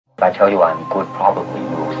If I tell you I'm good, probably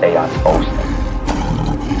you will say I'm boasting.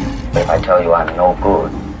 But if I tell you I'm no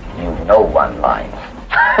good, you know one line.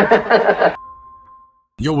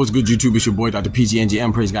 Yo, what's good, YouTube? It's your boy, Dr.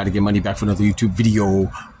 PGNGM. Praise God to get money back for another YouTube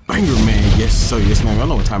video. Banger, man. Yes, sir. Yes, man. I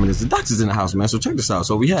know what time it is. The doctor's in the house, man. So check this out.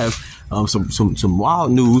 So we have some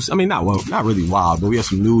wild news. I mean, not really wild, but we have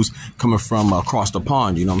some news coming from across the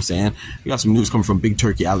pond. You know what I'm saying? We got some news coming from Big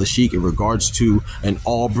Turki Alalshikh in regards to an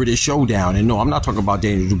all-British showdown. And no, I'm not talking about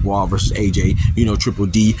Daniel Dubois versus AJ. You know, Triple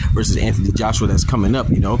D versus Anthony Joshua that's coming up.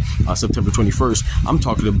 You know, September 21st. I'm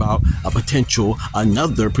talking about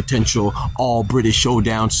another potential all-British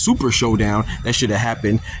showdown, super showdown that should have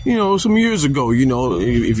happened, you know, some years ago. You know,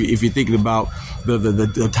 if you're thinking about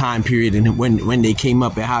the time period and when they came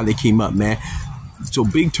up and how they came up, man. So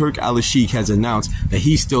Big Turki Alalshikh has announced that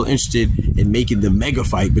he's still interested in making the mega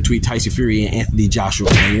fight between Tyson Fury and Anthony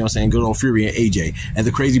Joshua, man. You know what I'm saying? Good old Fury and AJ. And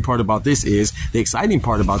the crazy part about this is, the exciting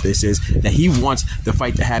part about this is that he wants the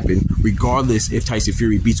fight to happen regardless if Tyson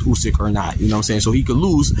Fury beats Usyk or not. You know what I'm saying? So he could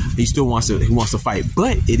lose, he still wants to fight.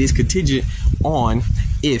 But it is contingent on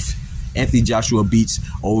if Anthony Joshua beats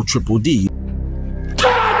old Triple D.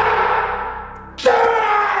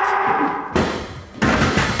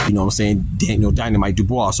 You know what I'm saying? Daniel Dynamite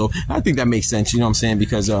Dubois. So I think that makes sense. You know what I'm saying?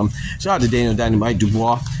 Because shout out to Daniel Dynamite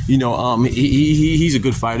Dubois. You know, he's a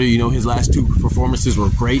good fighter. You know, his last two performances were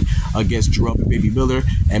great against Jarrell and Baby Miller,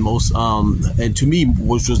 and and to me,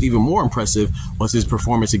 which was even more impressive, was his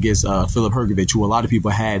performance against Filip Hrgovic, who a lot of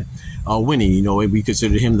people had winning. You know, we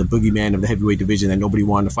considered him the boogeyman of the heavyweight division that nobody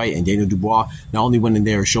wanted to fight, and Daniel Dubois not only went in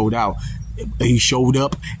there and showed out, he showed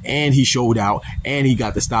up and he showed out and he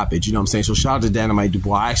got the stoppage. You know what I'm saying? So shout out to Dynamite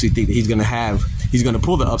Dubois. I actually think that he's gonna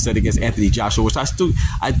pull the upset against Anthony Joshua, which I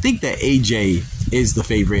think that AJ is the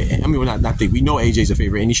favorite. I mean, we know AJ's the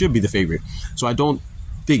favorite and he should be the favorite. So I don't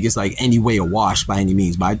think it's like any way a wash by any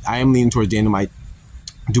means, but I am leaning towards Dynamite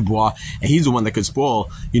Dubois, and he's the one that could spoil,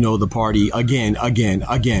 you know, the party again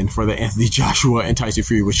for the Anthony Joshua and Tyson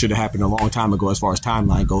Fury, which should have happened a long time ago as far as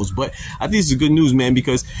timeline goes. But I think this is good news, man,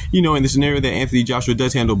 because, you know, in the scenario that Anthony Joshua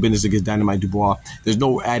does handle business against Dynamite Dubois, there's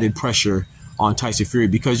no added pressure on Tyson Fury,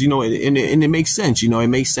 because, you know, and it makes sense. You know, it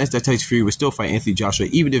makes sense that Tyson Fury would still fight Anthony Joshua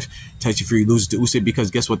even if Tyson Fury loses to Usyk,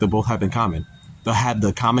 because guess what? They both have in common. They'll have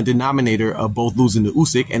the common denominator of both losing to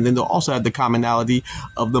Usyk, and then they'll also have the commonality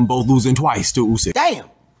of them both losing twice to Usyk. Damn!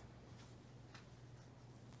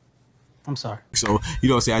 I'm sorry. So, you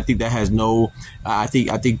know, I think that has no. I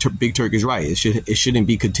think Big Turk is right. It shouldn't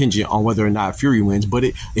be contingent on whether or not Fury wins, but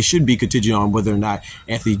it should be contingent on whether or not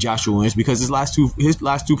Anthony Joshua wins, because his last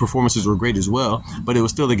two performances were great as well. But it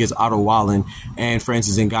was still against Otto Wallen and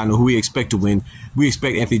Francis Ngannou, who we expect to win. We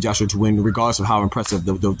expect Anthony Joshua to win, regardless of how impressive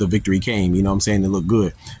the victory came. You know what I'm saying? It looked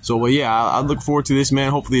good. So, well, yeah, I look forward to this,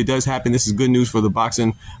 man. Hopefully it does happen. This is good news for the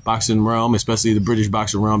boxing realm, especially the British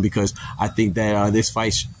boxing realm, because I think that this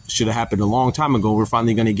fight should have happened a long time ago. We're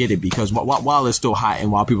finally going to get it, because while it's still hot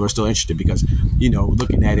and while people are still interested, because, you know,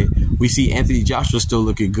 looking at it, we see Anthony Joshua still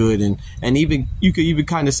looking good, and even you could even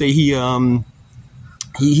kind of say he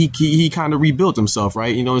kind of rebuilt himself,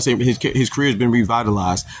 right? You know what I'm saying? His career has been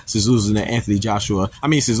revitalized since losing to Anthony Joshua. I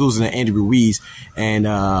mean, since losing to Andy Ruiz and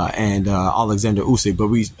Alexander Usyk.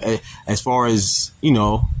 But as far as, you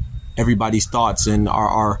know, everybody's thoughts and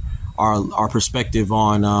our perspective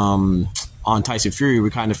on Tyson Fury, we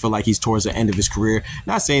kind of feel like he's towards the end of his career.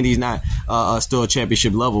 Not saying he's not still a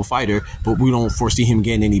championship level fighter, but we don't foresee him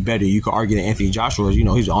getting any better. You could argue that Anthony Joshua, you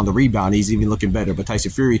know, he's on the rebound. He's even looking better. But Tyson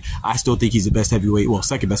Fury, I still think he's the best heavyweight, well,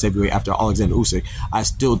 second best heavyweight after Alexander Usyk. I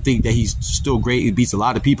still think that he's still great. He beats a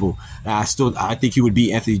lot of people. I think he would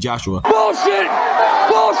beat Anthony Joshua. Bullshit!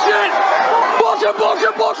 Bullshit! Bullshit!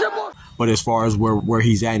 Bullshit! Bullshit! Bullshit! But as far as where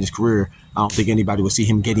he's at in his career, I don't think anybody will see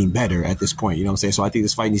him getting better at this point. You know what I'm saying? So I think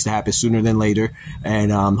this fight needs to happen sooner than later,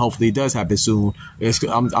 and hopefully it does happen soon.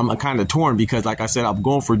 I'm kind of torn, because, like I said, I'm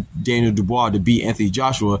going for Daniel Dubois to beat Anthony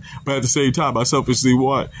Joshua, but at the same time, I selfishly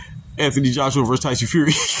want Anthony Joshua versus Tyson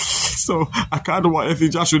Fury. So I kind of want Anthony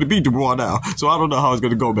Joshua to beat Dubois now. So I don't know how it's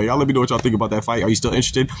going to go, man. Y'all let me know what y'all think about that fight. Are you still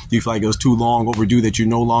interested? Do you feel like it was too long overdue, that you're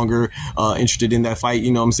no longer interested in that fight?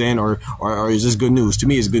 You know what I'm saying? Or is this good news? To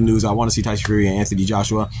me, it's good news. I want to see Tyson Fury and Anthony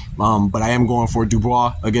Joshua. But I am going for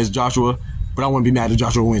Dubois against Joshua. But I wouldn't be mad if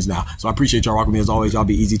Joshua wins now. So I appreciate y'all rocking me as always. Y'all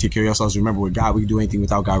be easy. Take care of yourselves. Remember, with God, we can do anything.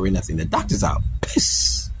 Without God, we're nothing. The doctor's out.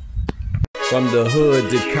 Peace. From the hood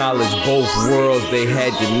to college, both worlds they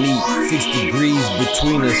had to meet. 6 degrees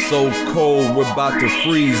between us, so cold we're about to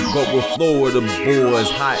freeze. But we're Florida boys,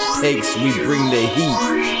 hot takes, we bring the heat.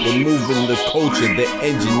 We're moving the culture, the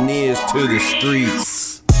engineers to the streets.